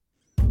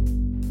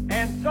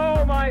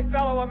my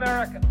fellow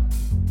Americans,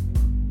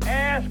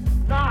 ask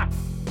not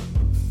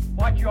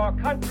what your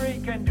country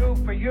can do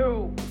for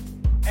you.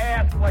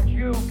 Ask what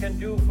you can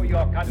do for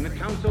your country. In the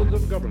councils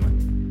of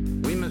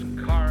government, we must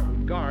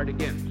guard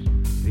against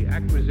the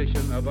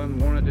acquisition of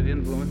unwarranted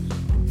influence,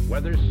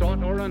 whether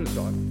sought or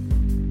unsought,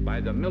 by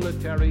the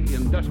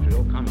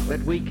military-industrial complex.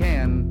 That we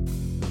can,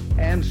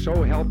 and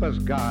so help us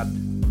God,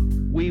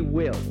 we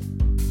will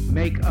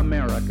make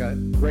America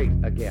great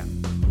again.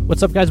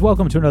 What's up, guys?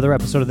 Welcome to another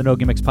episode of the No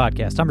Gimmicks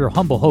Podcast. I'm your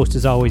humble host,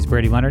 as always,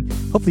 Brady Leonard.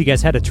 Hopefully you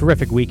guys had a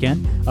terrific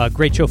weekend.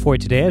 Great show for you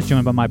today. I was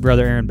joined by my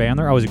brother, Aaron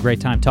Bandler. Always a great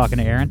time talking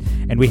to Aaron,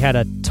 and we had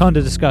a ton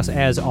to discuss,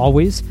 as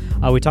always.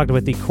 We talked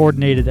about the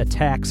coordinated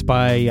attacks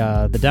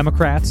by the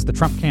Democrats, the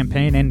Trump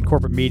campaign, and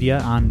corporate media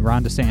on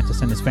Ron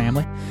DeSantis and his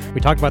family.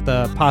 We talked about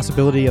the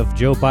possibility of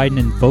Joe Biden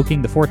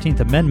invoking the 14th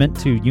Amendment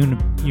to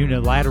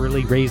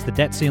unilaterally raise the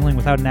debt ceiling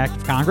without an act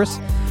of Congress.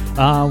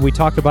 We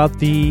talked about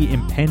the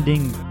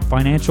impending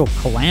financial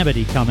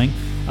calamity coming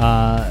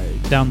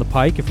down the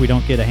pike if we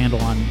don't get a handle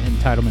on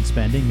entitlement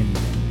spending and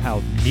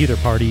how neither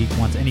party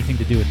wants anything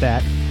to do with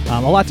that.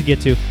 A lot to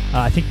get to.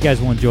 I think you guys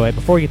will enjoy it.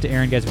 Before we get to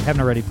Aaron, guys, if you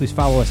haven't already, please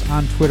follow us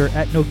on Twitter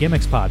at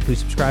NoGimmicksPod. Please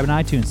subscribe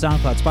on iTunes,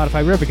 SoundCloud,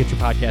 Spotify, wherever you get your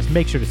podcast.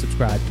 Make sure to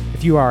subscribe.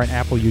 If you are an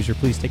Apple user,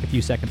 please take a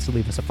few seconds to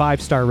leave us a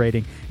 5-star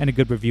rating and a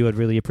good review. I'd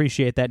really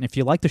appreciate that. And if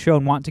you like the show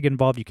and want to get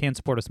involved, you can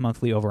support us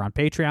monthly over on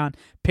Patreon,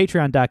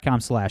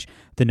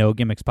 patreon.com/the No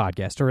Gimmicks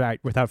Podcast. All right,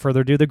 without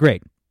further ado, the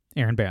great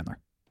Aaron Bandler.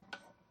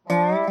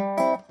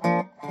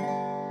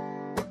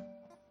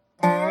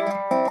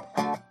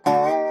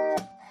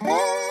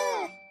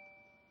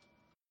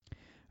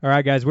 All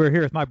right, guys, we're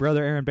here with my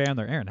brother, Aaron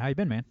Bandler. Aaron, how you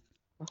been, man?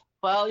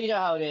 Well, you know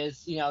how it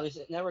is. You know, there's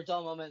never a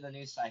dull moment in the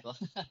news cycle.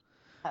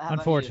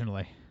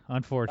 Unfortunately,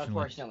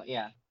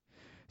 yeah.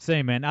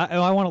 Same, man.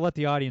 I want to let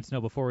the audience know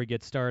before we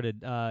get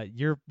started.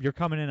 You're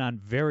coming in on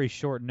very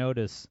short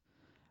notice,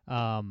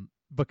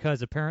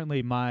 because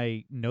apparently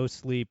my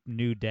no-sleep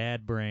new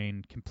dad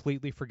brain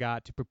completely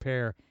forgot to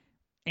prepare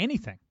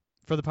anything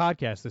for the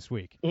podcast this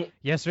week.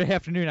 Yesterday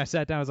afternoon, I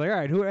sat down. I was like, all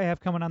right, who do I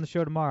have coming on the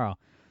show tomorrow?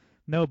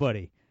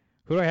 Nobody.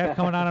 Who do I have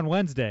coming on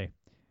Wednesday?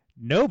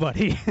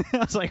 Nobody. I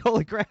was like,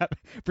 holy crap.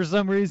 For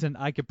some reason,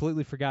 I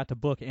completely forgot to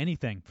book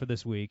anything for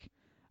this week.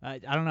 I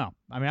don't know.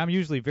 I mean, I'm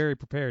usually very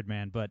prepared,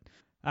 man, but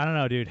I don't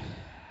know, dude.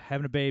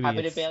 Having a baby.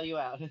 Happy to bail you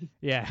out.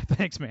 Yeah,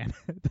 thanks, man.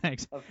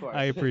 Thanks. Of course.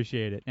 I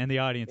appreciate it, and the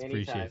audience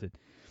Anytime. appreciates it.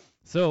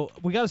 So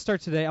we got to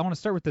start today. I want to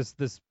start with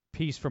this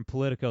piece from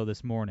Politico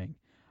this morning,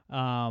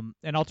 and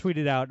I'll tweet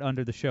it out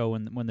under the show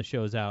when the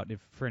show's out,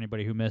 for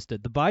anybody who missed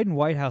it. The Biden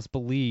White House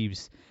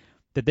believes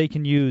that they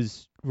can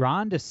use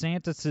Ron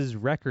DeSantis'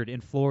 record in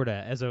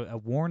Florida as a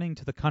warning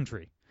to the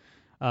country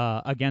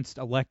against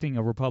electing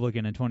a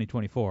Republican in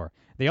 2024.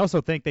 They also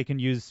think they can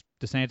use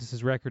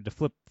DeSantis' record to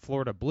flip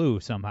Florida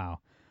blue somehow.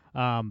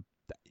 I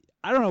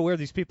don't know where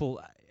these people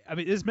 – I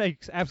mean, this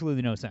makes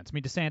absolutely no sense. I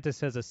mean, DeSantis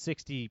has a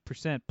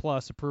 60%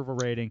 plus approval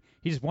rating.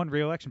 He just won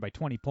re-election by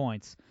 20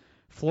 points.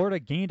 Florida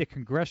gained a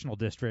congressional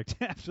district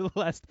after the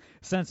last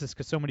census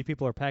because so many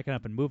people are packing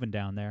up and moving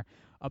down there.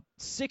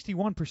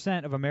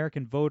 61% of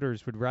American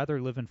voters would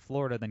rather live in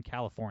Florida than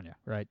California,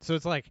 right? So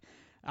it's like,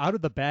 out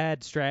of the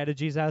bad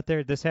strategies out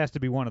there, this has to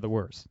be one of the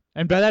worst.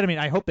 And by that, I mean,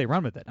 I hope they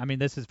run with it. I mean,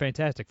 this is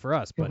fantastic for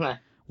us, but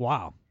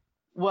wow.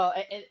 Well,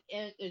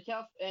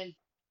 and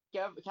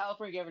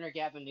California Governor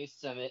Gavin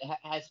Newsom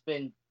has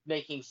been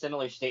making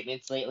similar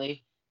statements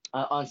lately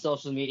on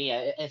social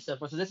media and so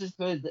forth. So this is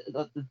good,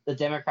 the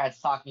Democrats'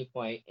 talking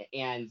point,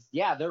 and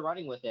yeah, they're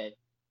running with it.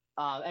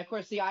 And of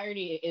course, the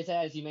irony is,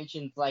 as you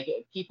mentioned, like,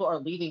 people are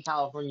leaving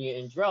California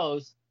in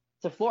droves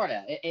to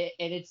Florida,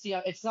 and it's, you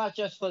know, it's not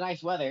just for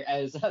nice weather,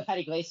 as Pat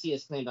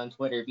Iglesias claimed on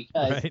Twitter,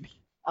 because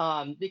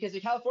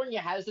California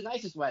has the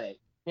nicest weather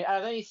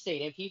out of any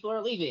state, and people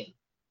are leaving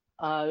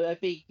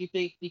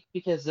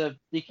because of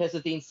the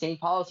insane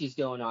policies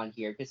going on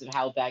here, because of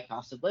how bad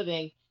cost of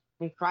living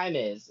and crime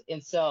is,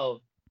 and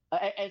so.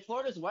 And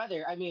Florida's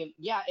weather, I mean,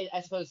 yeah, I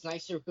suppose it's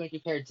nicer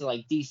compared to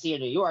like DC or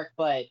New York,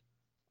 but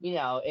you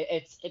know,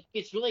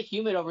 it's really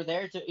humid over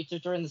there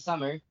during the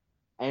summer,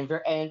 and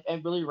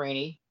really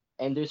rainy,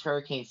 and there's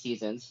hurricane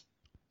seasons,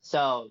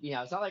 so you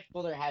know, it's not like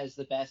Florida has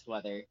the best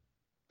weather.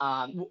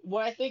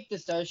 What I think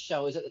this does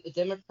show is that the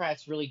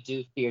Democrats really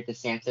do fear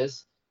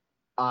DeSantis.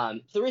 For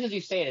the reasons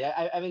you stated,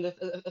 I mean,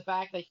 the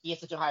fact that he has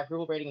such a high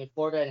approval rating in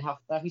Florida, and how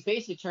he's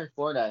basically turned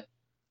Florida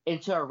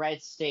into a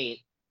red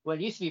state when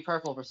it used to be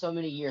purple for so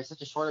many years,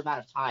 such a short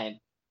amount of time.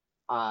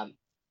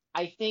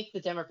 I think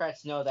the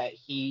Democrats know that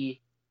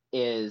he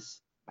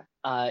is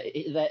going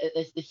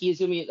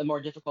to be a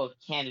more difficult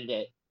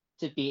candidate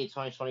to beat in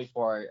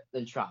 2024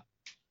 than Trump,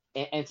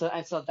 and so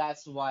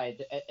that's why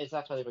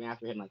they bring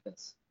after him like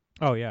this.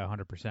 Oh yeah,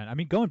 100%. I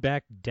mean, going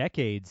back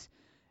decades,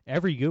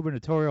 every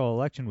gubernatorial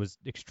election was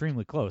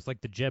extremely close,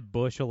 like the Jeb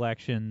Bush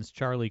elections,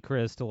 Charlie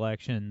Crist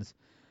elections,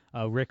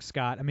 Rick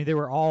Scott. I mean, they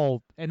were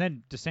all, and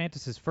then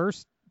DeSantis's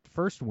first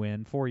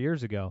win 4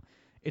 years ago,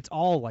 it's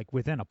all like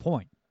within a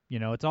point. You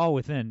know, it's all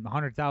within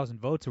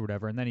 100,000 votes or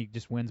whatever, and then he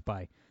just wins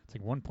by, it's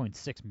like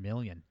 1.6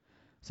 million.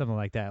 something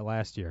like that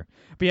last year.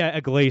 But yeah,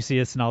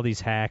 Iglesias and all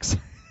these hacks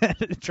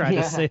trying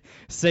to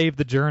save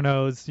the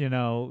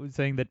journos,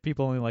 saying that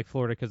people only like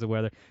Florida because of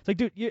weather. It's like,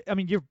 dude,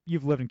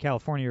 you've lived in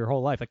California your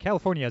whole life. Like,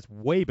 California has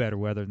way better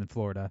weather than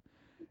Florida.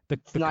 The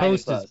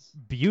coast is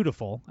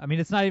beautiful. I mean,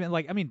 it's not even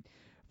like,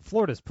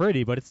 Florida's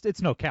pretty, but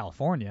it's no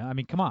California. I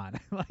mean, come on.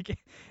 Like,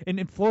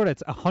 in Florida,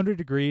 it's 100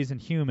 degrees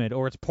and humid,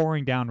 or it's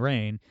pouring down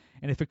rain.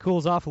 And if it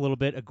cools off a little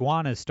bit,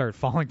 iguanas start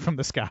falling from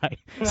the sky.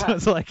 So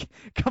it's like,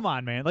 come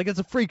on, man. Like, it's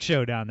a freak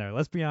show down there.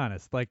 Let's be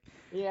honest. Like,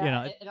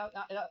 and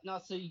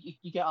also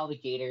you get all the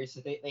gators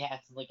that they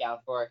have to look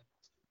out for.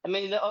 I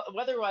mean,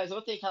 weather-wise, the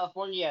one thing in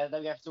California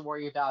that we have to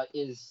worry about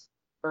is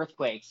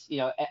earthquakes.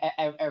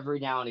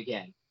 Every now and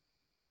again.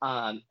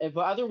 But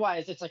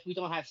otherwise, it's like we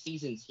don't have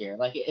seasons here.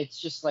 Like,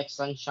 it's just like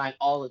sunshine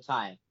all the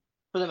time,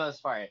 for the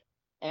most part.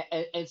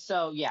 And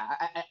so, yeah,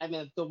 I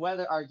mean, the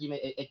weather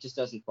argument, it just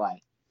doesn't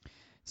fly.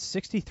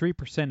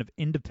 63% of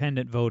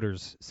independent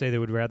voters say they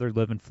would rather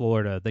live in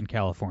Florida than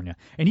California.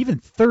 And even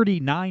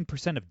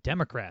 39% of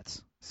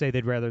Democrats say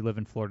they'd rather live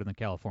in Florida than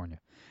California.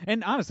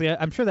 And honestly,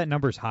 I'm sure that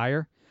number's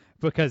higher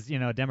because,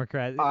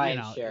 Democrats,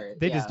 sure.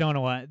 They just don't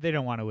want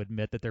to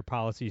admit that their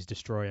policies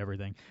destroy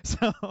everything.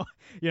 So,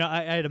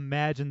 I'd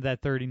imagine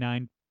that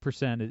 39%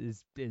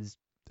 is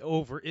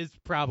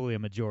probably a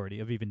majority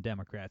of even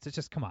Democrats. It's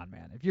just, come on,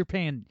 man. If you're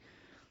paying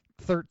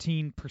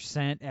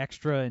 13%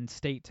 extra in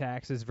state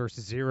taxes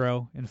versus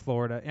 0 in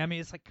Florida. I mean,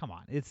 it's like, come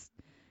on, it's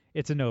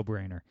a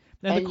no-brainer.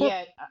 And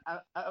yet,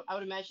 I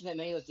would imagine that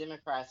many of those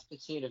Democrats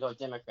continue to vote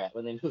Democrat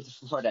when they move to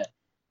Florida.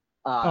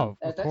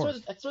 That's sort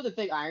of the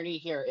big irony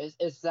here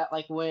is that,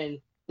 like,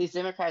 when these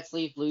Democrats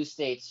leave blue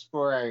states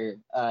for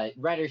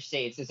redder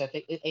states, is that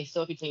they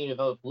still continue to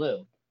vote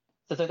blue.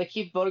 So they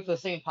keep voting for the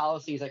same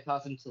policies that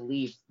caused them to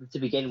leave to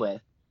begin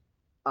with.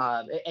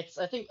 I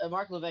think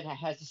Mark Levin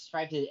has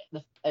described it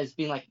as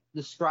being like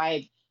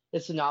described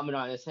this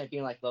phenomenon as kind of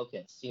being like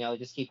locusts. They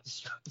just keep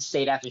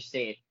state after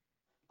state.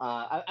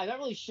 I'm not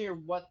really sure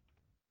what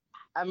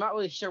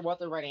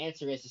the right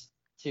answer is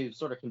to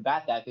sort of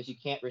combat that, because you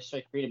can't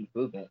restrict freedom of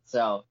movement.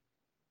 So,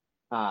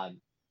 I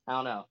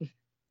don't know.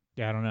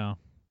 Yeah, I don't know.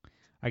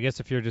 I guess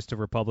if you're just a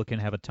Republican,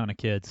 have a ton of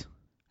kids.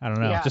 I don't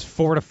know. Yeah. Just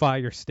fortify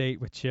your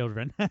state with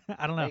children.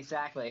 I don't know.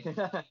 Exactly.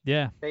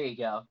 Yeah. There you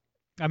go.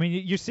 I mean,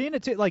 you're seeing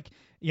it too, like,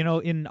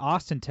 in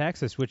Austin,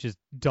 Texas, which has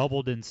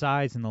doubled in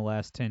size in the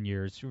last 10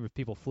 years with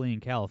people fleeing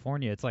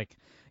California. It's like,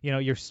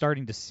 you're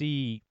starting to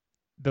see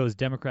those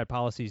Democrat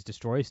policies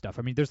destroy stuff.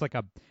 I mean,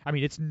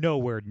 it's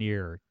nowhere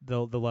near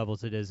the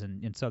levels it is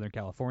in Southern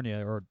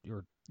California or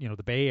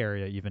the Bay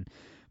Area even.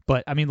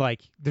 But I mean,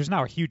 like, there's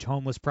now a huge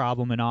homeless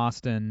problem in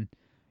Austin.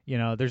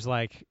 There's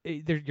like,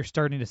 you're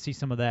starting to see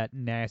some of that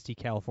nasty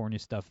California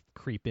stuff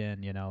creep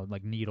in,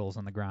 like needles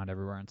on the ground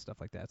everywhere and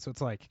stuff like that. So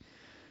it's like,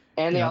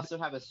 and they also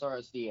have a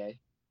Soros VA.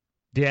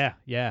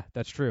 Yeah,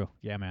 that's true.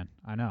 Yeah, man,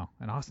 I know.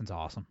 And Austin's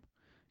awesome.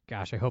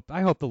 Gosh, I hope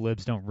the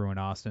libs don't ruin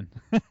Austin.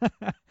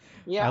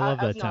 Yeah, I love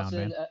that town,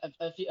 Austin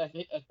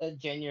man. a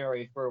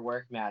January for a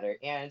work matter,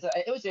 and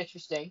it was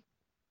interesting.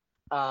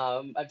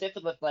 I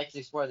definitely would like to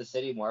explore the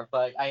city more,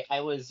 but I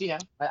was,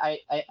 I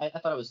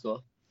thought it was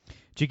cool.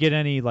 Did you get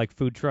any like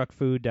food truck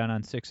food down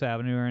on 6th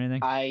Avenue or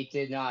anything? I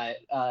did not.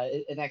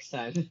 Next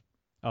time.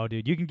 Oh,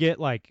 dude, you can get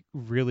like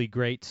really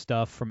great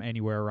stuff from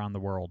anywhere around the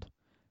world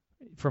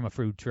from a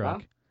food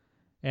truck. Huh?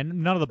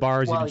 And none of the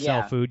bars even sell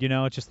yeah. food,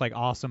 It's just like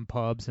awesome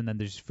pubs, and then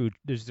there's food.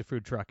 There's a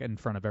food truck in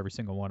front of every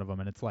single one of them,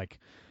 and it's like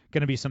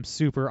gonna be some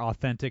super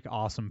authentic,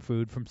 awesome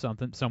food from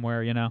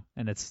somewhere,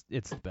 And it's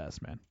the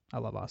best, man. I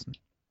love Austin.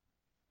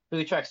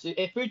 Food trucks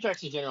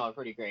in general are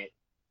pretty great.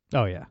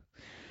 Oh yeah.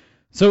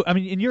 So I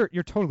mean, and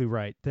you're totally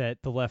right that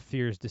the left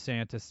fears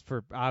DeSantis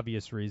for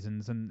obvious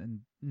reasons,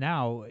 and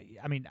now,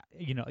 I mean,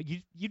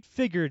 you'd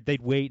figured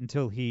they'd wait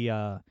until he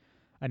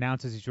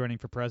announces he's running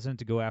for president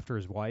to go after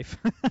his wife,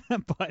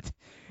 but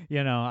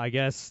I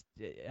guess,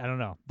 I don't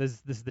know. This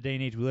is the day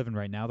and age we live in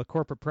right now. The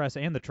corporate press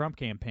and the Trump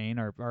campaign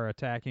are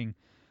attacking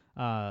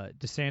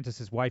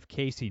DeSantis' wife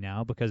Casey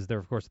now because they're,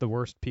 of course, the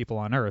worst people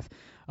on earth.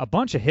 A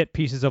bunch of hit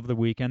pieces over the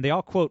weekend. They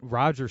all quote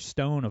Roger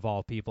Stone, of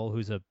all people,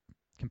 who's a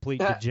complete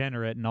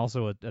degenerate and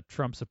also a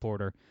Trump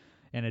supporter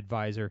and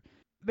advisor.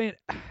 Man,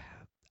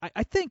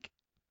 I think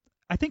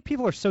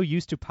people are so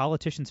used to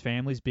politicians'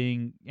 families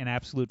being an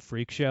absolute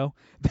freak show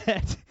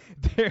that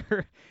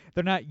they're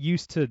not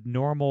used to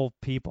normal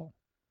people,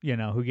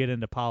 who get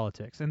into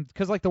politics. And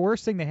because, like, the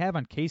worst thing they have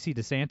on Casey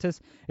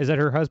DeSantis is that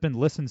her husband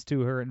listens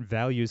to her and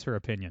values her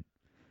opinion,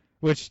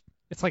 which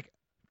it's like,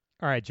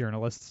 all right,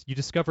 journalists, you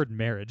discovered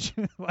marriage.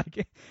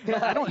 Like,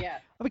 I don't. Yeah.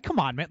 I mean, come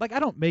on, man. Like, I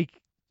don't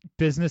make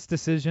business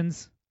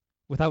decisions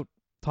without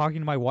talking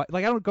to my wife.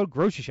 Like, I don't go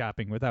grocery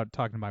shopping without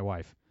talking to my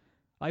wife.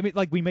 I mean,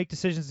 like, we make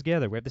decisions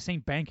together. We have the same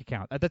bank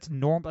account. That's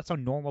normal. That's how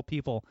normal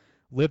people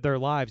live their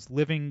lives.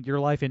 Living your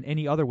life in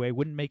any other way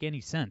wouldn't make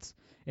any sense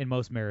in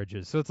most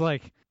marriages. So it's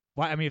like,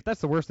 why? I mean, if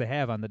that's the worst they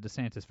have on the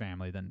DeSantis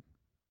family, then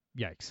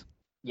yikes.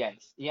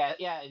 Yikes. Yeah,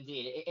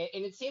 indeed.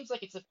 And it seems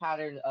like it's a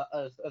pattern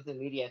of the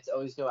media to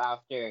always go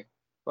after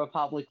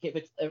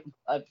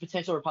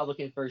potential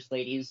Republican first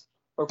ladies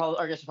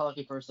or just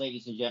Republican first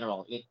ladies in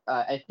general.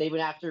 They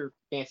went after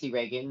Nancy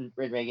Reagan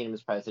when Reagan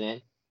was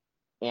president,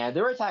 and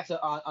there were attacks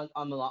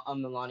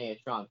on Melania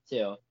Trump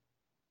too.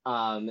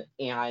 And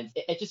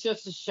it just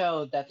goes to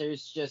show that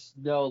there's just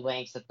no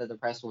lengths that the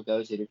press will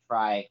go to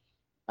try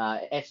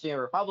extreme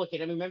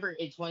Republican. I mean, remember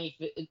in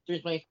 2015,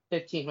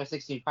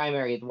 2016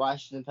 primary, the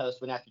Washington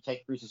Post went after Ted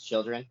Cruz's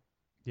children.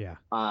 Yeah.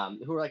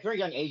 Who were like very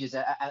young ages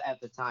at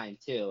the time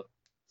too.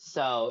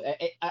 So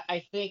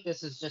I think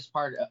this is just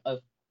part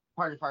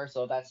and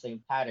parcel of that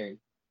same pattern.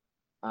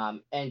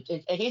 And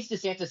Casey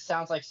DeSantis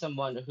sounds like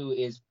someone who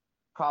is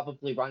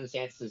probably Ron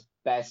DeSantis'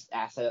 best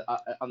asset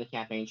on the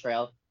campaign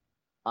trail.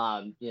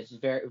 She's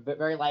very,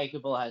 very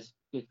likable, has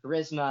good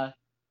charisma.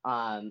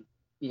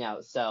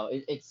 So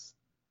it's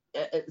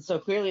so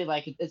clearly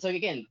it's like,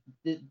 again,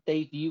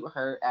 they view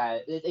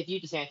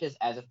DeSantis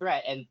as a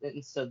threat, and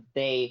so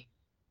they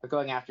are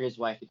going after his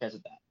wife because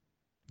of that.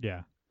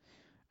 Yeah.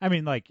 I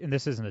mean, like, and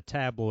this isn't a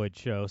tabloid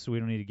show, so we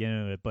don't need to get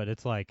into it, but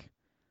it's like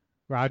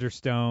Roger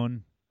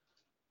Stone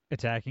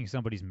attacking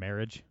somebody's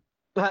marriage.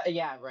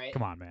 Yeah, right.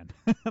 Come on, man.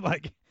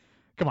 Like,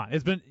 come on.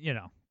 It's been,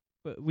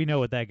 we know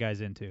what that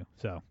guy's into,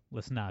 so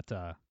let's not,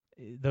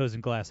 those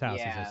in glass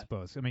houses, I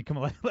suppose. I mean, come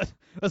on,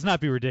 let's not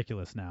be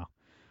ridiculous now.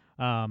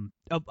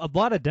 A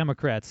lot of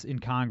Democrats in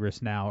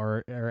Congress now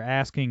are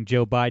asking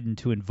Joe Biden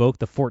to invoke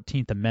the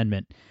 14th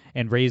Amendment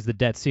and raise the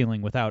debt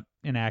ceiling without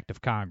an act of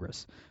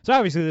Congress. So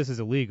obviously this is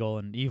illegal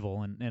and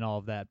evil and all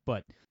of that,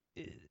 but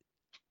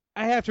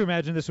I have to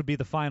imagine this would be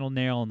the final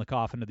nail in the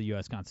coffin of the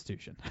U.S.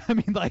 Constitution. I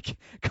mean, like,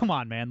 come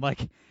on, man.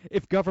 Like,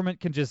 if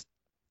government can just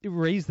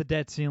raise the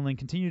debt ceiling,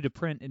 continue to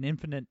print an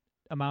infinite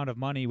amount of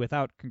money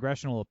without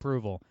congressional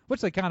approval,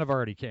 which they kind of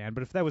already can,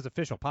 but if that was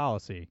official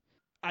policy,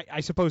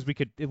 I suppose we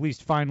could at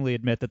least finally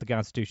admit that the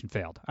Constitution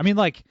failed. I mean,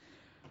 like,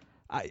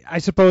 I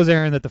suppose,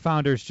 Aaron, that the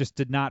founders just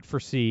did not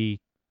foresee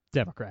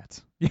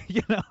Democrats.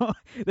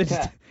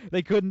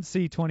 They couldn't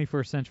see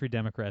 21st century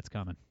Democrats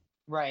coming.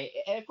 Right,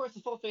 and of course the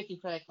full faith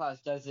and credit clause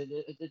does it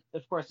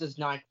of course does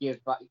not give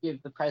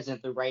the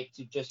president the right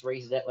to just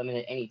raise the debt limit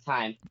at any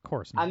time. Of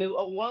course not. I mean,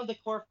 one of the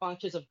core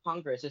functions of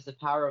Congress is the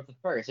power of the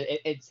purse.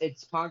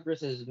 It's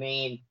Congress's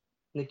main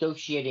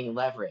negotiating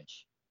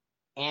leverage.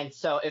 And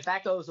so if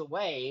that goes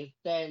away,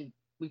 then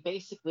we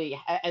basically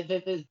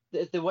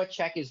what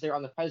check is there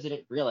on the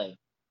president really?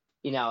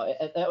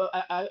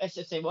 I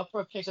should say what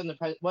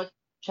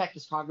check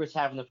does Congress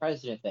have on the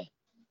president then?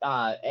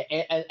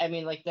 I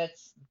mean, like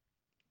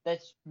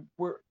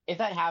if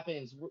that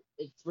happens,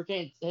 we're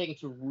getting taken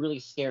to really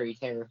scary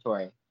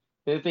territory,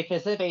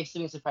 because it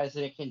basically means the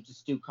president can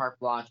just do carte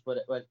blanche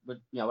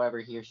whatever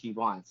he or she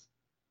wants,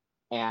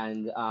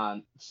 and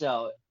of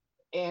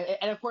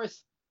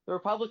course the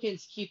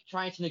Republicans keep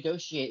trying to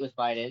negotiate with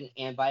Biden,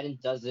 and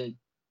Biden doesn't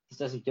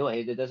do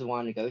it. He doesn't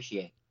want to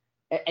negotiate,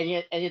 and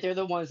yet they're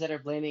the ones that are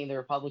blaming the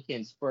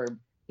Republicans for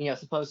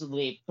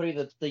supposedly putting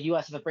the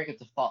U.S. on the brink of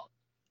default.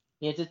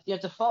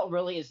 Default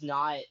really is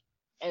not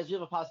as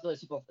real of a possibility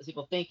as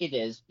people think it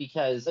is,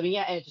 because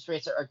interest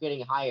rates are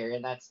getting higher,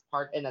 and that's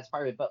part of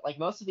it. But like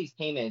most of these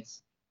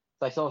payments,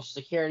 like Social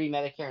Security,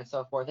 Medicare, and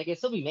so forth, they can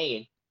still be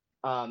made.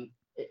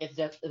 If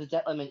the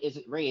debt limit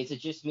isn't raised, it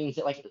just means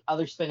that like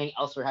other spending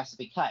elsewhere has to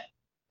be cut.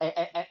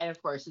 And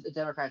of course, the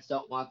Democrats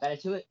don't want that, and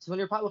too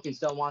many Republicans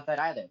don't want that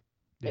either.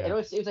 Yeah. It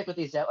always seems like with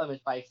these debt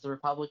limit fights, the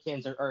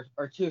Republicans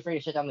are too afraid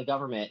to shut down the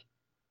government,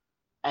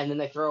 and then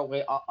they throw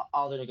away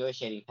all their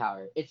negotiating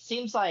power. It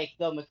seems like,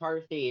 though,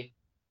 McCarthy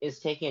is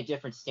taking a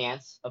different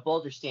stance, a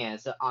bolder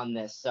stance on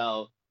this.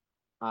 So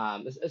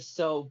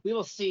we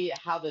will see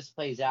how this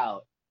plays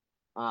out.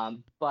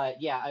 But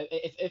yeah,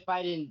 if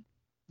Biden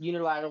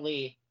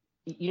unilaterally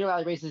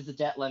raises the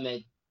debt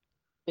limit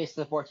based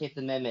on the 14th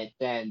Amendment,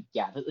 then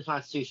yeah, the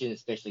Constitution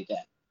is officially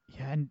dead.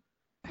 Yeah, and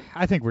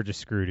I think we're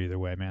just screwed either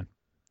way, man.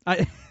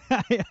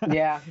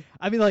 Yeah.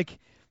 I mean, like,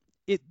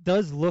 it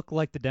does look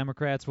like the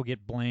Democrats will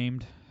get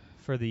blamed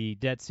for the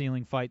debt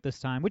ceiling fight this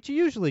time, which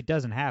usually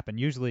doesn't happen.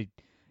 Usually,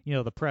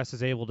 the press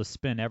is able to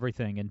spin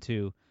everything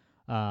into,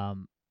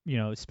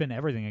 spin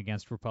everything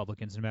against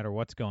Republicans no matter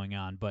what's going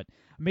on. But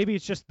maybe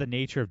it's just the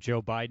nature of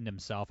Joe Biden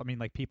himself. I mean,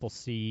 like, people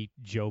see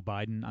Joe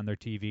Biden on their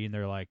TV and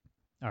they're like,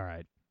 all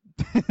right,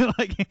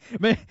 like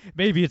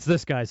maybe it's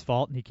this guy's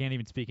fault and he can't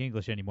even speak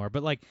English anymore.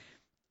 But like,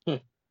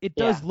 it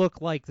does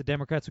look like the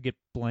Democrats will get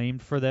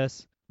blamed for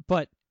this,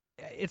 but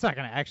it's not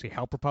going to actually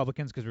help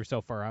Republicans because we're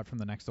so far out from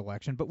the next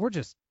election. But we're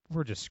just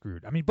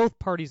screwed. I mean, both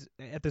parties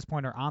at this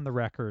point are on the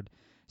record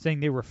saying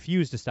they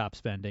refuse to stop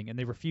spending and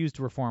they refuse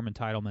to reform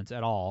entitlements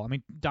at all. I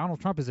mean, Donald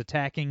Trump is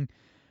attacking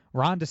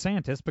Ron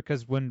DeSantis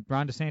because when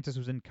Ron DeSantis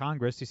was in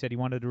Congress, he said he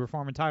wanted to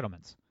reform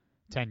entitlements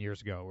 10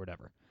 years ago or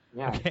whatever.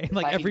 Yeah, okay?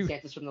 Like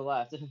DeSantis from the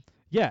left.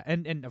 Yeah,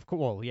 and of course,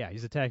 well, yeah,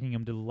 he's attacking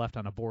him to the left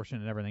on abortion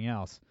and everything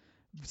else.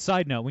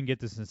 Side note, we can get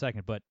this in a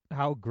second, but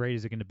how great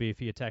is it going to be if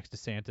he attacks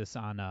DeSantis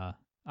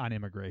on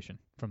immigration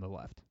from the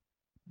left?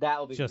 That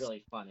would be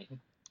really funny.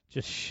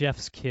 Just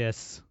chef's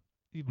kiss.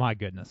 My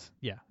goodness.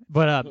 Yeah.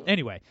 But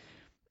anyway,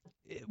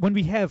 when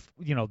we have,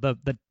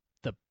 the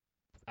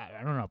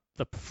I don't know,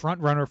 the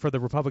front runner for the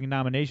Republican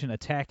nomination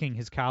attacking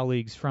his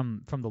colleagues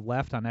from the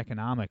left on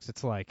economics.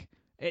 It's like,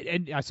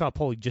 and I saw a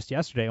poll just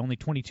yesterday, only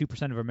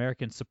 22% of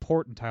Americans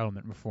support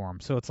entitlement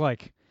reform. So it's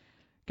like,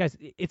 guys,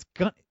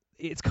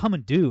 it's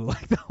coming due.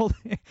 Like the whole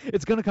thing,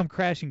 it's going to come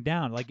crashing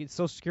down. Like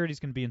Social Security is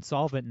going to be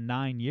insolvent in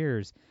 9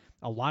 years.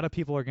 A lot of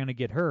people are going to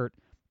get hurt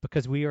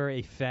because we are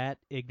a fat,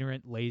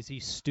 ignorant, lazy,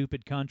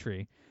 stupid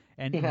country,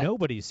 and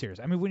nobody's serious.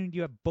 I mean, when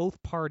you have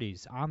both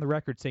parties on the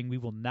record saying we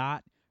will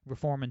not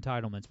reform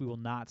entitlements, we will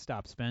not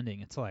stop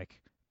spending, it's like,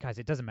 guys,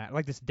 it doesn't matter.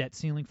 Like this debt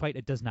ceiling fight,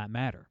 it does not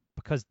matter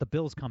because the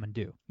bill's coming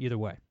due either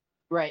way.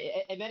 Right,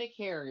 and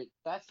Medicare,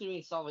 that's going to be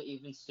insolvent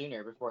even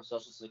sooner before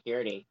Social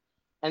Security.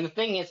 And the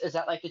thing is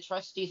that like the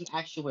trustees and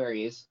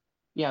actuaries,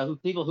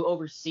 people who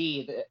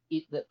oversee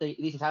these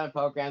entitlement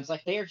programs,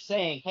 like they are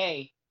saying,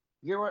 hey,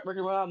 we're going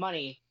to run out of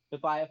money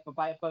by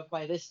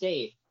this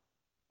date,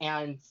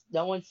 and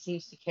no one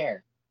seems to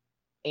care.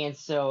 And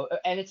so,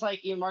 and it's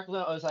like Mark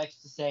Lewin always likes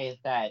to say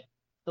that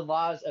the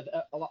laws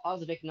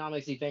of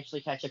economics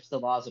eventually catch up to the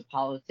laws of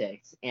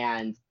politics,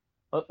 and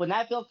when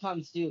that bill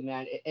comes due,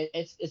 man,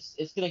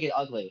 it's going to get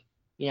ugly.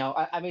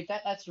 I mean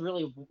that's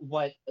really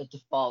what a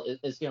default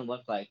is going to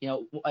look like.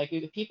 Like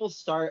if people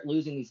start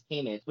losing these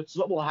payments, which is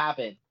what will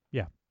happen.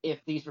 Yeah.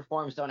 If these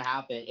reforms don't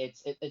happen,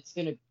 it's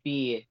going to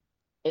be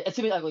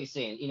an ugly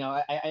scene.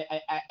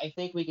 I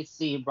think we could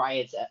see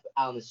riots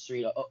out on the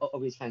street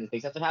over these kinds of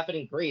things. That's what happened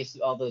in Greece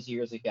all those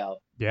years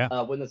ago.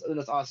 Yeah. When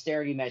those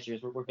austerity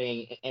measures were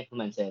being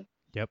implemented.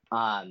 Yep.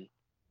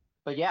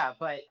 But yeah,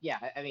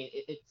 I mean,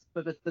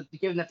 but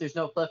given that there's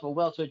no political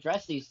will to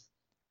address these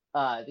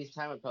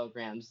retirement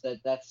programs,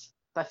 that's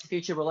the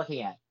future we're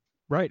looking at.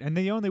 Right, and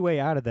the only way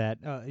out of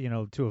that,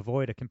 to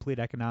avoid a complete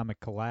economic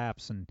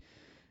collapse and,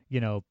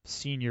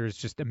 seniors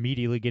just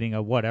immediately getting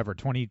a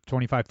 20,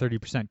 25,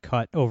 30%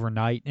 cut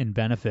overnight in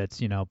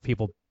benefits,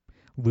 people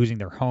losing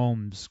their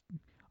homes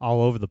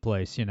all over the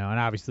place, and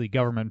obviously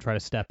government would try to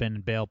step in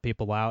and bail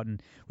people out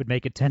and would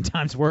make it 10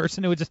 times worse,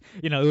 and it would just,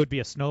 it would be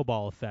a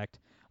snowball effect.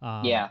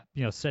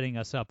 Setting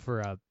us up for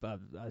a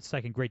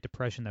second Great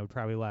Depression that would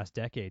probably last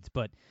decades.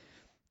 But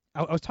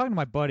I was talking to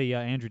my buddy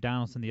Andrew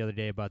Donaldson the other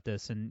day about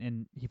this,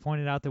 and he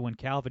pointed out that when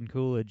Calvin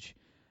Coolidge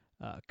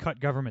cut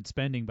government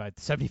spending by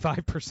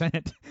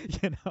 75%,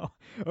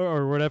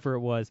 or whatever it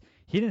was,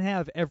 he didn't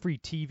have every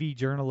TV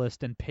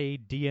journalist and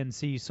paid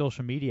DNC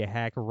social media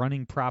hack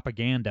running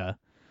propaganda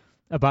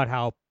about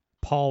how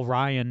Paul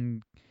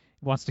Ryan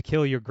wants to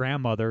kill your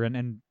grandmother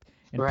and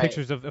right.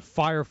 Pictures of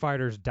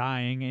firefighters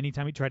dying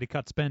anytime he tried to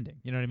cut spending.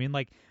 You know what I mean?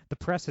 Like the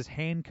press has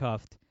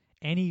handcuffed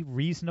any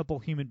reasonable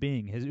human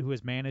being who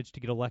has managed to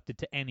get elected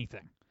to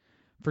anything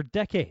for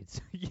decades.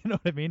 You know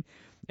what I mean?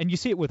 And you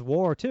see it with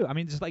war too. I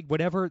mean, just like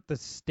whatever the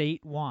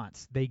state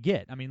wants, they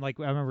get. I mean, like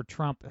I remember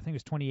Trump, I think it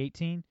was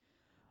 2018,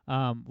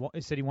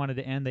 he said he wanted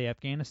to end the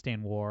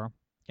Afghanistan war,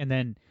 and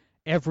then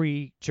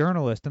every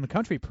journalist in the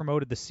country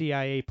promoted the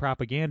CIA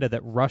propaganda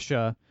that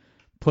Russia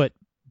put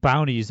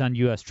bounties on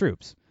U.S.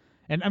 troops.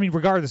 And, I mean,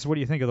 regardless of what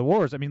you think of the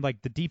wars, I mean,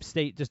 like, the deep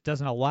state just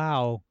doesn't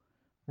allow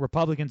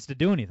Republicans to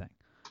do anything.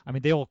 I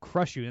mean, they will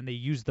crush you, and they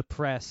use the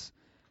press,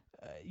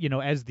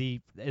 as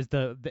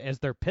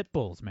their pit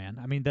bulls, man.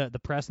 I mean, the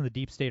press and the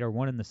deep state are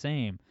one and the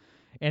same.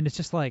 And it's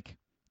just like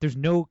there's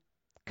no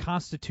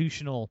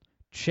constitutional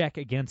check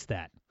against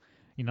that.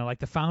 Like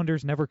the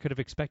founders never could have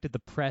expected the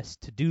press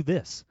to do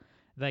this.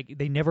 Like,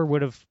 they never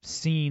would have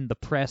seen the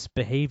press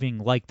behaving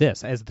like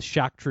this as the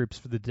shock troops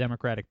for the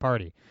Democratic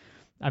Party.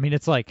 I mean,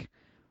 it's like,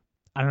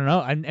 I don't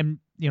know, and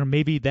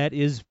maybe that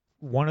is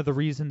one of the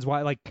reasons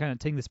why, like, kind of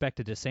taking this back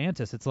to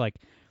DeSantis, it's like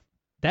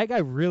that guy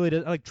really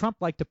does, like, Trump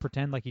liked to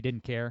pretend like he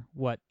didn't care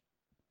what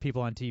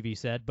people on TV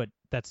said, but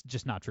that's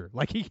just not true.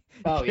 Like, he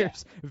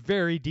cares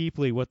very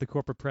deeply what the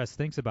corporate press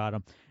thinks about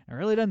him. It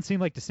really doesn't seem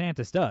like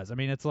DeSantis does. I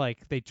mean, it's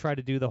like they try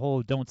to do the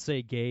whole don't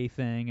say gay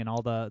thing and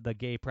all the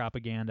gay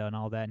propaganda and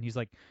all that, and he's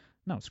like,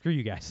 no, screw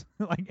you guys.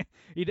 Like,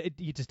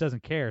 he just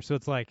doesn't care. So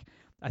it's like,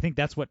 I think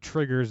that's what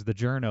triggers the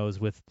journos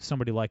with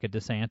somebody like a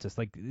DeSantis.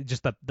 Like,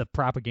 just the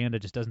propaganda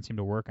just doesn't seem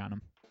to work on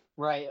him.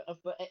 Right,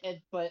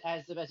 but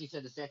as you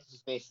said, DeSantis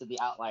is basically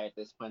the outlier at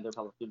this point in the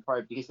Republican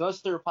Party, because most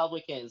of the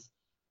Republicans,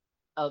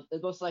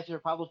 most elected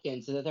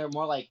Republicans, they're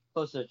more like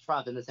close to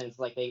Trump in the sense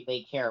like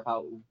they care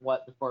about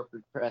what the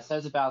corporate press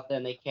says about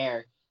them. They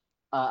care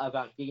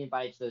about getting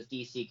invited to those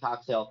DC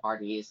cocktail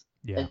parties,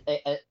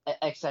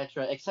 et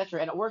cetera,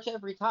 and it works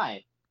every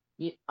time.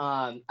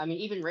 I mean,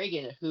 even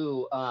Reagan,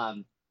 who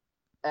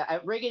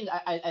Reagan,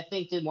 I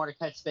think did more to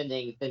cut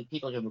spending than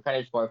people give him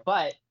credit for,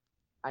 but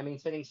I mean,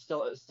 spending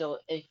still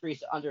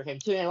increased under him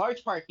too, in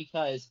large part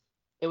because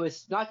it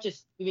was not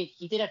just. I mean,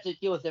 he did have to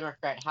deal with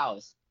Democrat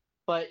House,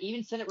 but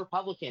even Senate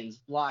Republicans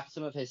blocked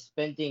some of his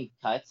spending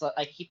cuts.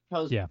 Like he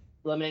proposed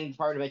eliminating the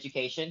Department of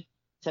Education,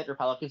 Senate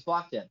Republicans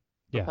blocked him.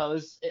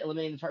 Proposed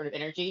eliminating the Department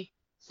of Energy,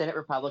 Senate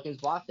Republicans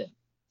blocked him.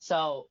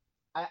 So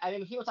I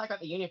mean, people talk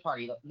about the Union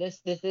Party. This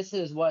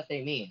is what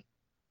they mean.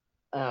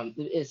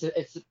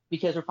 It's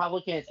because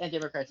Republicans and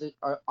Democrats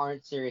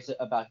aren't serious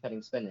about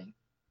cutting spending.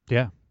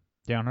 Yeah,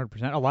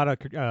 100%. A lot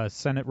of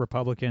Senate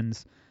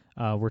Republicans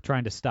were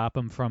trying to stop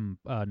him from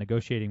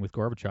negotiating with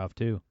Gorbachev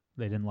too.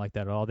 They didn't like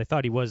that at all. They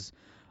thought he was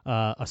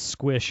a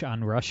squish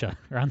on Russia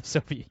or on the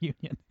Soviet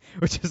Union,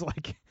 which is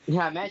like,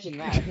 Yeah, imagine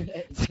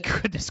that.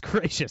 goodness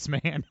gracious,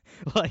 man!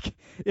 Like,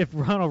 if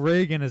Ronald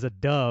Reagan is a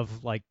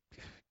dove, like,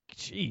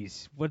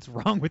 jeez, what's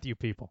wrong with you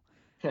people?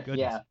 Goodness.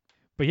 Yeah.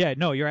 But yeah,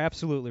 no, you're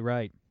absolutely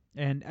right.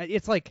 And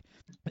it's like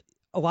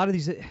a lot of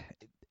these,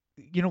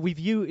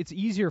 it's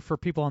easier for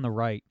people on the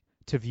right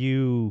to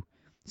view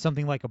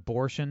something like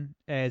abortion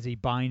as a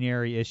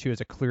binary issue,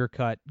 as a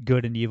clear-cut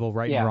good and evil,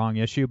 right and wrong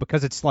issue,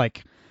 because it's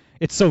like,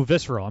 it's so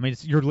visceral. I mean,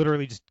 you're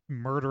literally just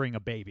murdering a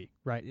baby,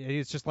 right?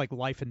 It's just like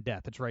life and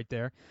death. It's right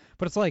there.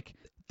 But it's like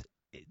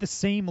the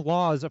same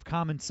laws of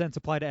common sense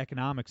apply to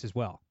economics as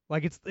well.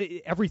 Like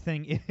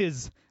everything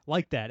is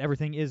like that.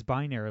 Everything is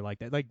binary like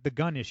that. Like the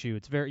gun issue,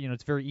 it's very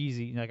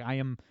easy. Like, I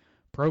am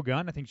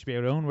pro-gun. I think you should be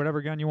able to own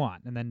whatever gun you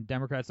want. And then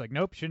Democrats like,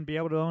 nope, shouldn't be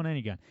able to own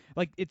any gun.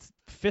 Like, it's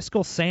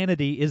fiscal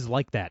sanity is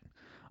like that.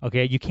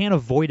 Okay, you can't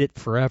avoid it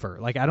forever.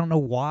 Like, I don't know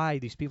why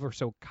these people are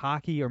so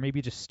cocky, or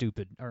maybe just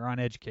stupid or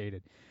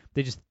uneducated.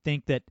 They just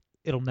think that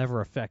it'll never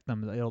affect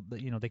them.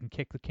 They can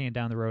kick the can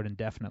down the road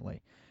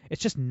indefinitely.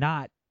 It's just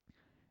not.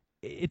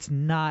 It's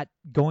not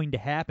going to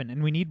happen.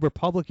 And we need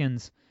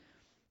Republicans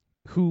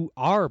who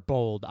are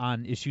bold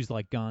on issues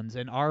like guns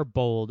and are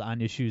bold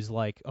on issues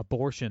like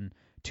abortion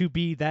to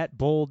be that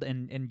bold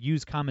and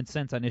use common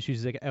sense on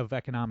issues of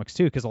economics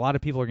too, because a lot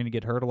of people are going to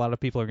get hurt. A lot of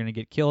people are going to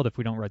get killed if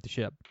we don't right the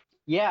ship.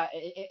 Yeah,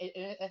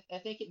 I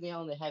think it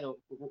nailed on the head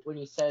when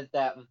you said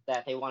that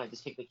they want to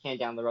just kick the can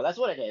down the road. That's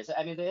what it is.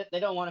 I mean, they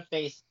don't want to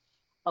face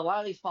a lot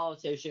of these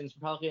politicians,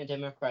 Republican and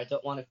Democrat,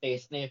 don't want to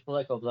face any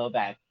political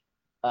blowback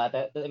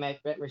that they might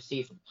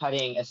receive from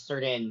cutting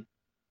the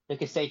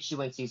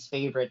constituency's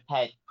favorite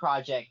pet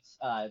project.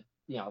 Cutting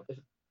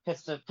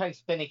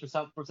spending for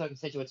some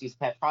constituency's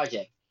pet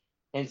project,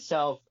 and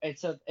so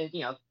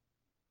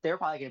they're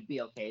probably going to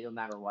be okay no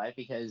matter what,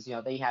 because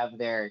they have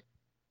their.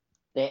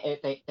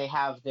 Excuse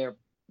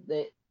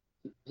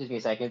me a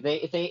second.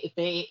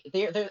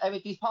 I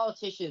mean, these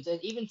politicians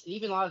and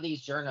even a lot of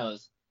these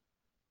journos,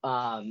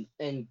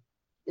 and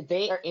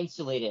they are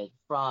insulated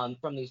from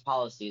these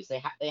policies.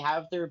 They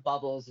have their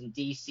bubbles in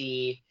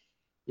D.C.,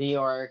 New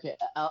York,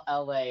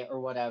 L.A. or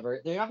whatever.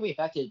 They're not going to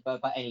be affected by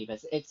any of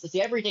this. It's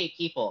the everyday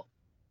people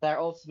that are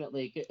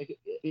ultimately going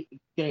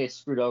to get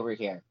screwed over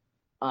here.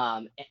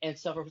 And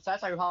so for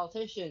satire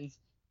politicians,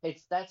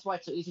 that's why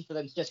it's so easy for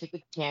them to just kick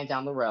the can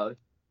down the road.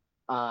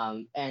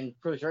 And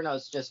for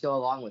journalists, just go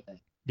along with it.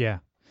 Yeah.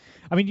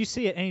 I mean, you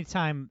see it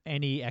anytime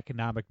any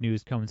economic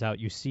news comes out,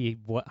 you see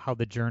how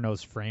the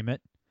journos frame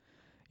it.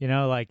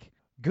 Like,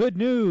 good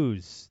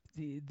news,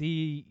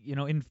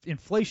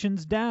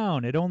 inflation's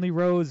down. It only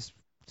rose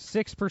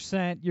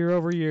 6% year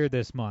over year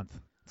this month.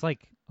 It's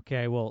like,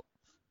 okay, well,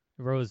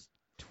 it rose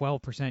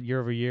 12% year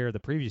over year the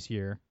previous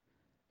year,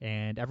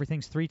 and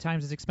everything's 3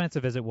 times as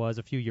expensive as it was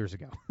a few years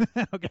ago.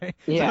 Okay?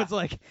 Yeah. So it's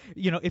like,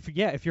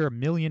 if you're a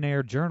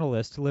millionaire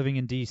journalist living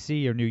in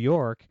D.C. or New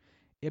York,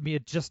 I mean,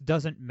 it just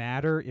doesn't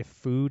matter if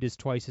food is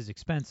twice as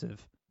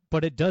expensive.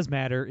 But it does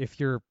matter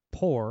if you're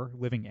poor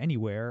living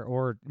anywhere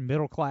or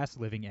middle class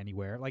living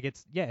anywhere. Like,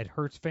 it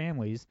hurts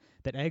families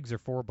that eggs are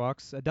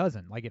 $4 a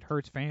dozen. Like, it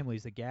hurts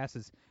families that gas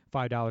is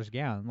 $5 a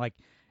gallon. Like,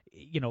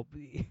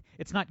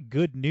 it's not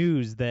good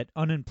news that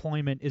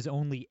unemployment is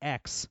only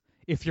X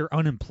if you're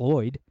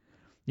unemployed.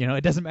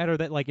 It doesn't matter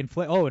that, like,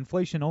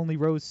 inflation only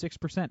rose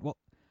 6%. Well,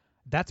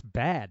 that's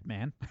bad,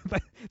 man.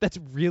 That's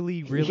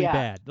really, really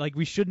bad. Like,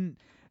 we shouldn't,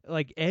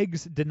 like,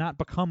 eggs did not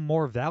become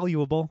more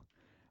valuable.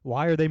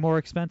 Why are they more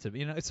expensive?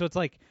 So it's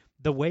like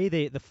the way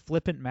the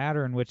flippant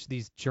manner in which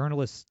these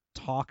journalists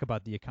talk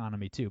about the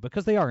economy too,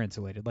 because they are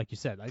insulated, like you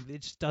said.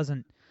 It just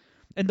doesn't,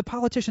 and the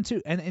politicians too,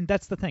 and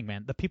that's the thing,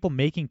 man. The people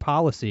making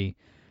policy.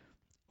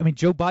 I mean,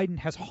 Joe Biden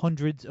has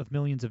hundreds of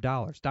millions of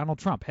dollars. Donald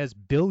Trump has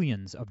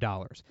billions of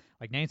dollars.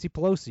 Like, Nancy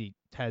Pelosi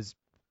has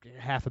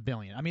 $500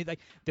 million. I mean, like,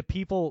 the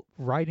people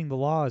writing the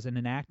laws and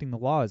enacting the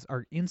laws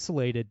are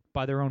insulated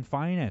by their own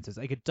finances.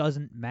 Like, it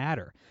doesn't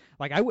matter.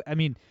 Like, I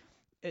mean.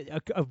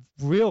 A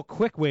real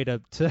quick way to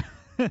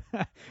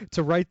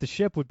to right the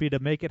ship would be to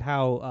make it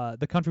how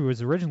the country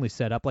was originally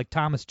set up. Like,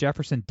 Thomas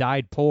Jefferson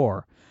died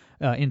poor,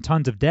 in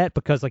tons of debt,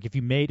 because, like, if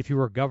you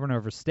were a governor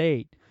of a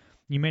state,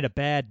 you made a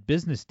bad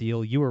business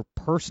deal, you were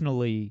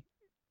personally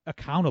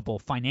accountable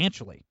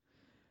financially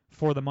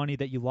for the money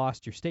that you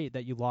lost your state,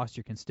 that you lost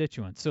your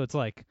constituents. So it's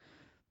like,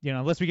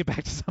 unless we get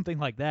back to something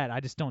like that, I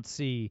just don't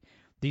see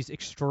these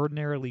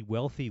extraordinarily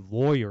wealthy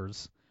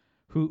lawyers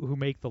who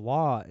make the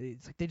law.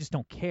 It's like they just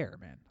don't care,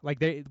 man.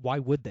 Like, why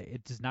would they?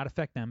 It does not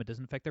affect them. It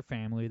doesn't affect their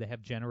family. They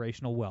have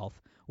generational wealth.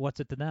 What's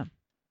it to them?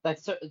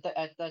 That's so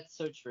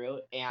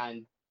true.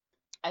 And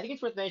I think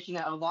it's worth mentioning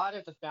that a lot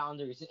of the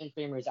founders and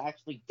framers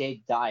actually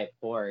did die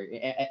poor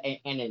and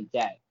in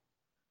debt.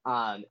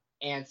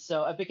 And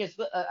so because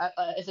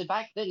I said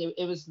back then,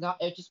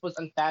 it just was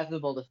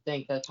unfathomable to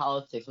think that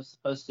politics was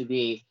supposed to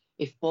be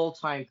a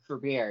full-time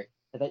career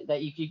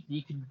that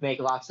you could make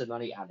lots of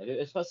money out of. It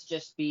was supposed to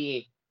just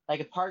be like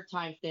a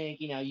part-time thing.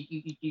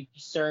 You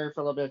serve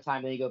for a little bit of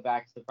time, then you go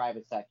back to the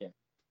private sector.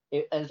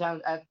 I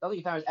don't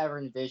think founders ever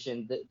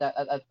envisioned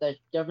that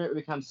government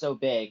would become so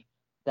big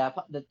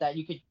that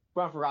you could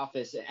run for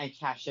office and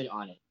cash in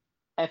on it.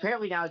 And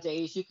apparently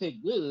nowadays you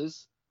could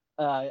lose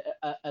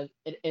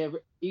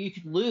you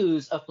could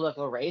lose a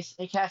political race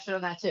and cash in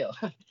on that too.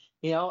 I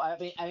don't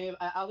think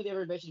they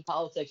ever envisioned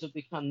politics would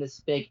become this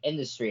big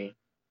industry.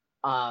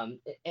 And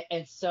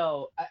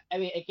so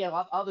again,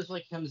 all this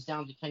really comes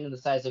down to kind of the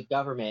size of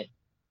government.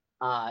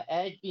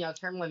 And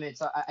term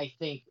limits, I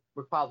think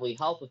would probably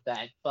help with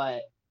that.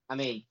 But I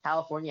mean,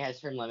 California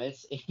has term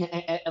limits,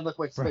 and look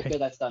what Right.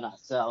 good that's done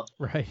us. So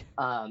Right.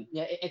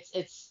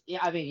 it's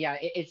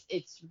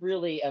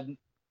really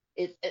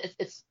it's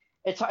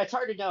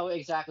hard to know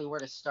exactly where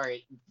to start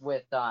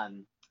with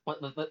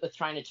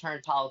trying to turn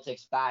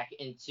politics back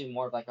into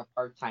more of like a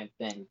part-time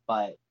thing.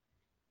 But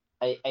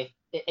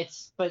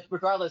but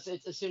regardless,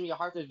 it's assuming you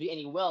hard to be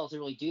any will to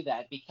really do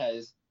that,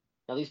 because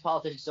these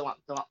politicians don't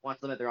want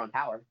to limit their own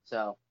power.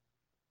 So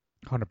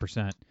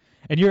 100%.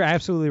 And you're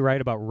absolutely right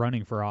about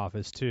running for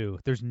office too.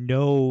 There's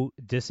no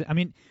I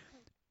mean,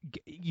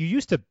 it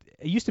used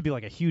to be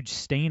like a huge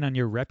stain on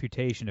your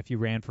reputation if you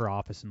ran for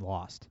office and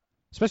lost,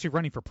 especially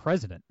running for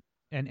president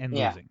and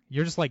Yeah. losing.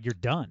 You're just like, you're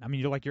done. I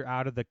mean, you're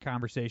out of the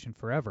conversation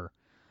forever.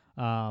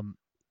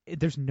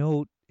 There's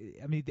no,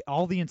 I mean,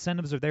 all the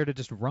incentives are there to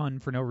just run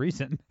for no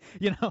reason,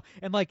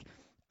 And like,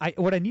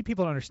 what I need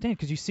people to understand,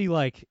 because you see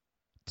like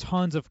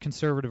tons of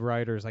conservative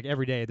writers, like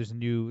every day there's a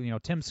new,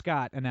 Tim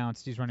Scott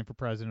announced he's running for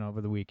president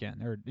over the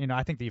weekend, or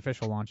I think the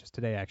official launch is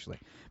today actually.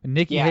 And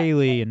Nikki Yeah.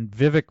 Haley and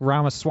Vivek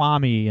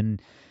Ramaswamy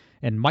and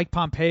Mike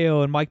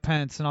Pompeo and Mike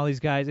Pence and all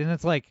these guys, and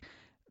it's like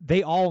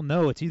they all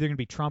know it's either going to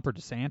be Trump or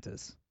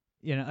DeSantis.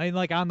 And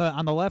like on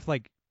the left,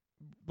 like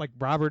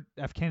Robert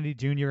F. Kennedy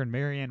Jr. and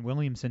Marianne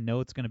Williamson know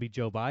it's going to be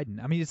Joe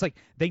Biden. I mean, it's like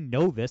they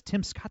know this.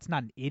 Tim Scott's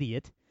not an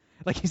idiot.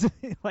 Like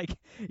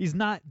he's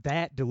not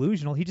that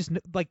delusional. He just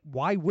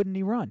why wouldn't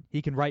he run?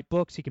 He can write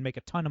books. He can make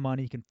a ton of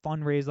money. He can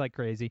fundraise like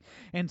crazy.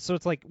 And so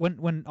it's like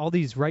when all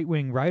these right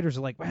wing writers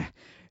are like,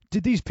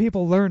 did these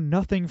people learn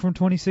nothing from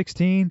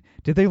 2016?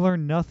 Did they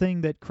learn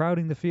nothing that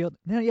crowding the field?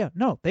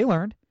 No, they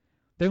learned.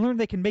 They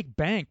learned they can make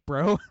bank,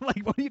 bro.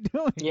 Like, what are you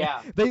doing?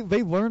 Yeah.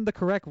 They learned the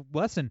correct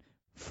lesson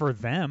for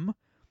them,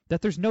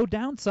 that there's no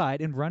downside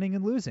in running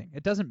and losing.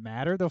 It doesn't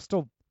matter. They'll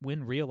still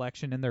win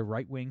re-election in their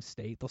right-wing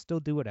state. They'll still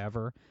do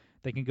whatever.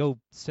 They can go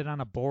sit on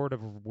a board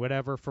of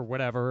whatever for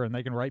whatever, and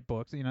they can write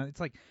books. It's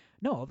like,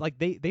 no, like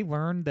they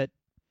learned that,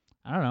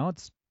 I don't know,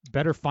 it's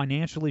better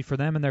financially for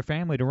them and their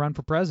family to run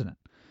for president.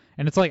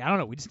 And it's like, I don't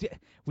know,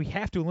 we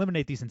have to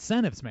eliminate these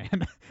incentives,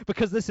 man,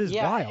 because this is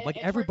wild. Like,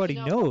 everybody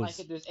knows. Like,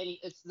 if there's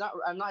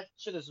I'm not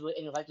sure there's really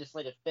any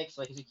legislative fix,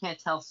 because you can't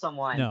tell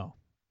someone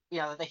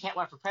that they can't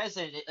run for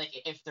president, like,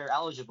 if they're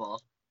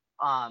eligible.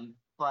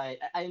 But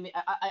I mean,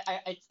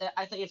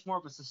 I think it's more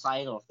of a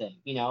societal thing,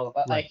 Right.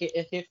 Like,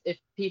 if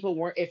people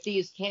weren't, if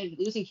these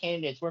losing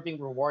candidates weren't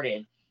being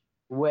rewarded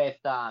with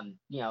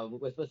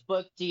with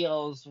book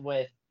deals,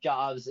 with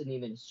jobs in the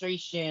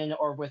administration,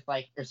 or with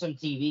or some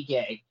TV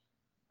gig,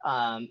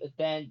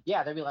 then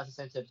there'd be less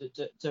incentive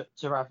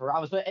to run for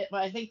office. But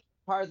I think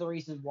part of the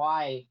reason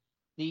why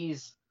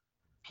these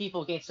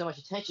people gain so much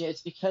attention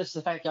is because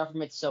the fact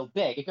government's so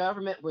big. If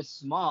government was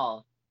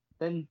small,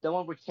 then no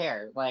one would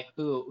care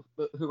who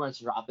runs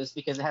for office,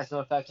 because it has no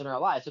effect on our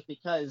lives. But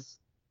because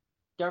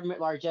government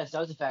largesse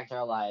does affect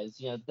our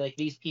lives, like,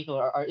 these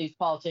people these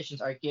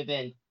politicians are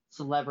given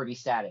celebrity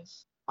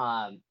status.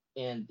 And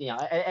at the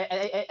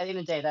end of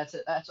the day,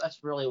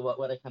 that's really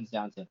what it comes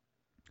down to.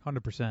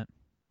 100%.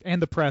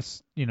 And the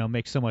press,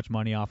 makes so much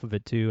money off of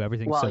it too.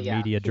 Everything's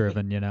media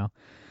driven, It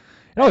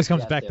always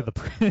comes back to the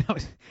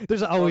press.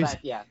 There's always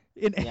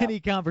any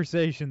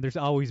conversation, there's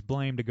always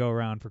blame to go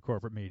around for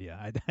corporate media,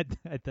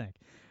 I think.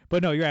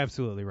 But no, you're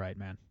absolutely right,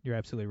 man. You're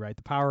absolutely right.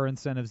 The power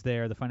incentives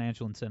there, the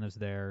financial incentives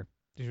there.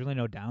 There's really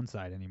no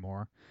downside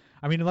anymore.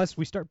 I mean, unless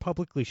we start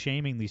publicly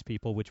shaming these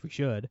people, which we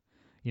should.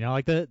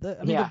 Like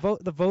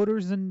the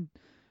voters in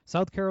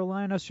South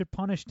Carolina should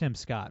punish Tim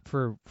Scott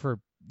for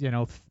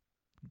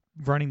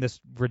running this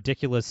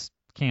ridiculous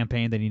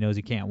campaign that he knows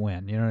he can't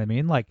win. You know what I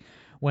mean? Like,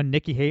 when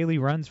Nikki Haley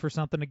runs for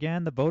something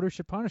again, the voters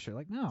should punish her.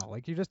 Like, no,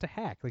 like, you're just a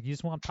hack. Like, you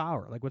just want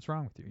power. Like, what's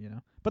wrong with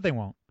you? But they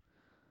won't.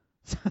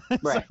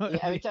 Right.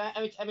 I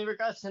mean,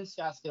 regardless, Tim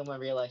Scott's going to win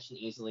re-election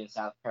easily in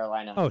South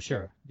Carolina. Oh,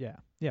 sure.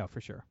 Yeah,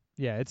 for sure.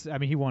 Yeah,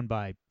 he won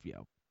by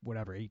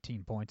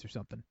 18 points or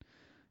something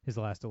his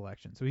last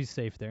election, so he's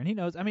safe there, and he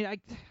knows. I mean, I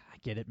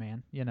get it,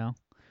 man.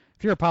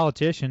 If you're a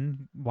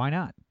politician, why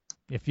not?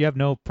 If you have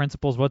no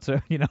principles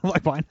whatsoever,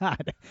 like, why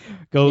not?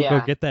 Go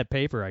get that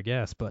paper, I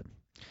guess. But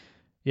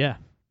yeah,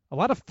 a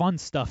lot of fun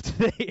stuff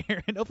today,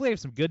 Aaron. Hopefully, I have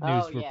some good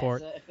news to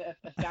report.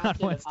 A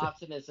fountain of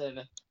optimism.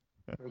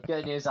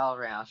 Good news all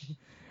around.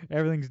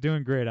 Everything's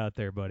doing great out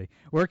there, buddy.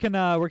 Where can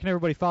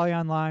everybody follow you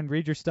online,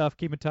 read your stuff,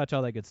 keep in touch,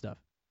 all that good stuff?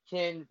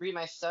 Can read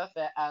my stuff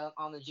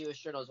on the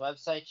Jewish Journal's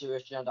website,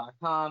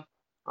 jewishjournal.com.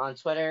 On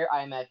Twitter,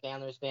 I'm at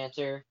Bandler's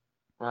Banter.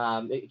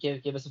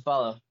 Give us a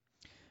follow.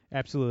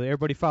 Absolutely.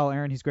 Everybody follow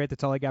Aaron. He's great.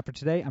 That's all I got for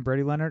today. I'm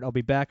Brady Leonard. I'll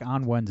be back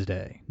on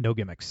Wednesday. No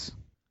gimmicks.